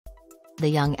The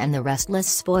Young and the Restless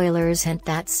spoilers hint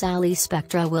that Sally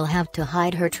Spectra will have to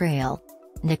hide her trail.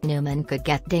 Nick Newman could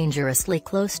get dangerously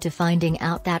close to finding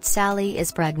out that Sally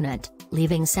is pregnant,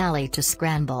 leaving Sally to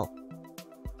scramble.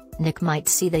 Nick might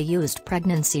see the used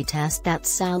pregnancy test that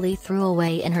Sally threw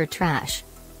away in her trash.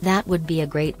 That would be a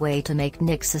great way to make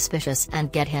Nick suspicious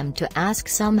and get him to ask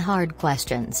some hard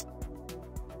questions.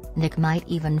 Nick might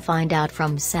even find out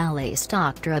from Sally's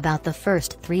doctor about the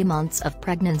first 3 months of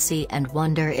pregnancy and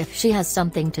wonder if she has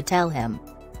something to tell him.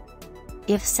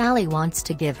 If Sally wants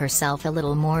to give herself a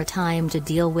little more time to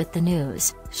deal with the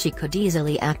news, she could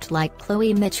easily act like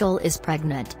Chloe Mitchell is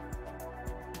pregnant.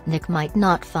 Nick might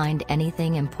not find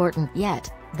anything important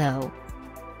yet, though.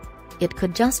 It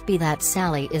could just be that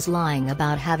Sally is lying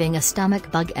about having a stomach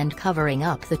bug and covering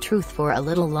up the truth for a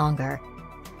little longer.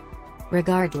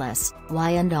 Regardless,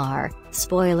 Y&R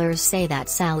spoilers say that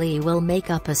Sally will make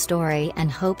up a story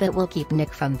and hope it will keep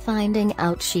Nick from finding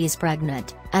out she's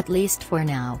pregnant, at least for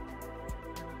now.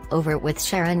 Over with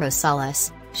Sharon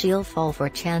Rosales, she'll fall for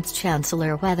Chance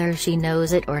Chancellor whether she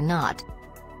knows it or not.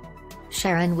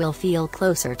 Sharon will feel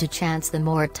closer to Chance the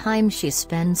more time she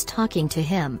spends talking to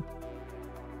him.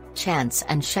 Chance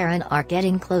and Sharon are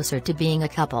getting closer to being a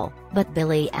couple, but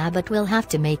Billy Abbott will have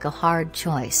to make a hard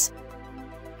choice.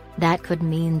 That could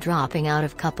mean dropping out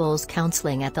of couples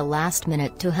counseling at the last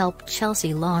minute to help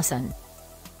Chelsea Lawson.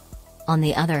 On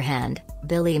the other hand,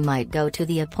 Billy might go to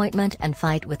the appointment and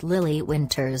fight with Lily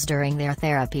Winters during their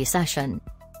therapy session.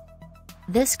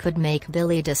 This could make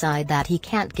Billy decide that he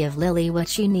can't give Lily what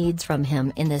she needs from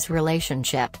him in this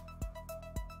relationship.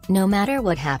 No matter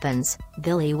what happens,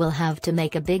 Billy will have to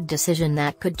make a big decision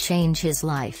that could change his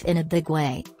life in a big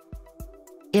way.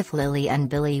 If Lily and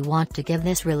Billy want to give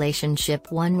this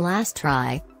relationship one last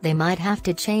try, they might have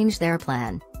to change their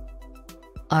plan.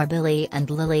 Are Billy and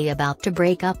Lily about to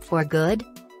break up for good?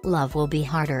 Love will be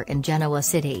harder in Genoa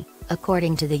City,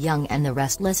 according to The Young and the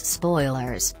Restless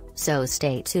spoilers, so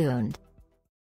stay tuned.